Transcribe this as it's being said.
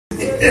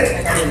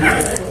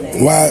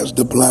Why is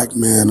the black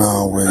man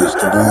always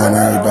the one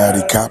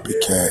everybody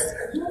copycat?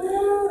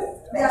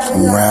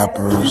 From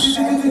rappers,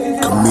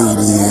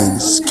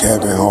 comedians,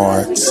 Kevin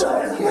Hart's,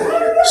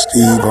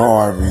 Steve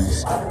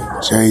Harvey's,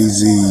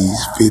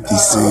 Jay-Z's, 50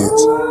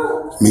 Cent's,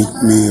 Meek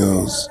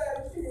Mill's,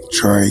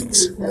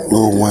 Drake's,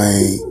 Lil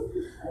Wayne,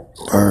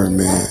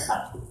 Birdman,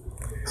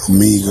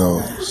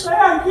 Amigos,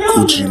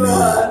 Gucci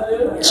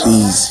Mane,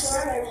 Jeezy.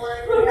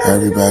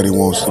 Everybody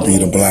wants to be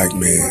the black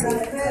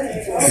man.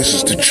 This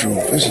is the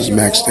truth. This is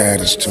Max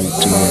Status 2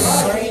 doing.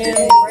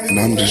 And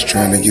I'm just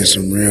trying to get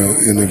some real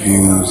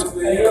interviews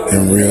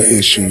and real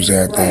issues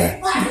out there.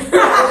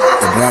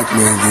 The black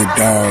man get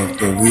dogged,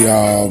 but we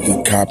all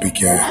get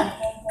copycat.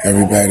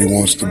 Everybody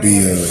wants to be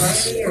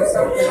us.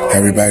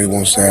 Everybody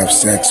wants to have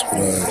sex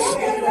with us.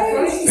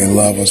 They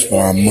love us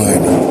for our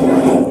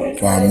money,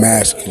 for our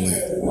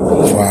masculine,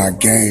 for our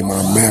game,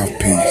 our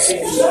mouthpiece.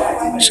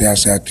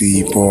 Shouts out to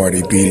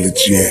E40, be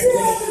legit.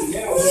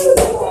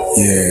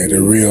 Yeah, the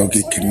real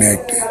get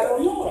connected.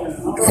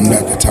 I'm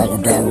about to talk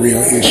about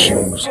real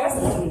issues.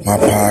 My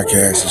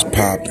podcast is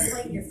popping.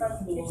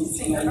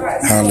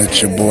 Holla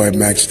at your boy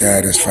Max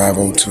Status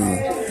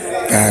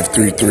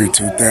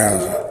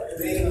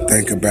 502-533-2000.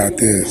 Think about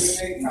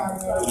this.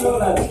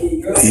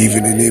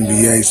 Even in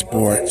NBA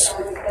sports,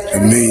 the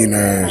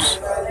millionaires,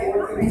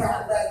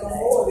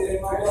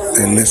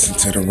 they listen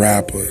to the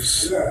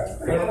rappers.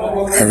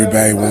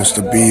 Everybody wants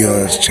to be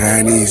us.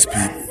 Chinese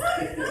people,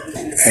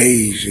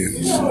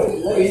 Asians,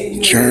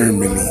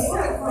 Germany.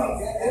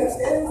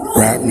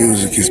 Rap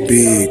music is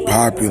big,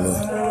 popular.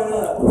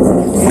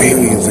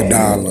 Millions of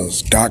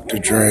dollars. Dr.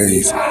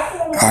 Dre's,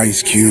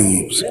 Ice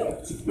Cube's.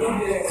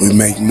 We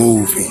make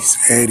movies.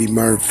 Eddie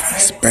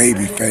Murphy's,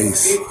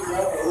 Babyface.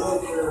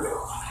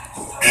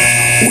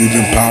 We've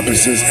been popping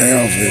since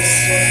Elvis.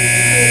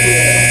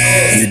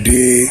 You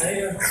dig?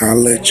 I'll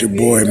let your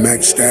boy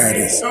Max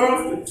Status.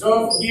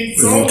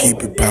 We're gonna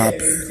keep it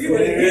popping.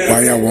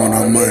 Why y'all want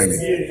our money?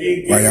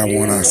 Why y'all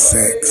want our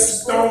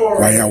sex?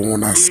 Why y'all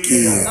want our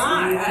skin?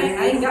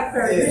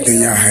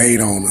 Then y'all hate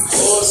on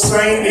us.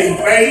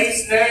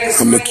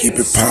 I'ma keep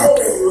it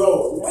popping.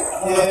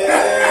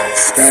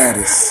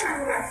 Status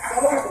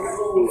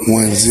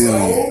 1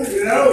 zillion.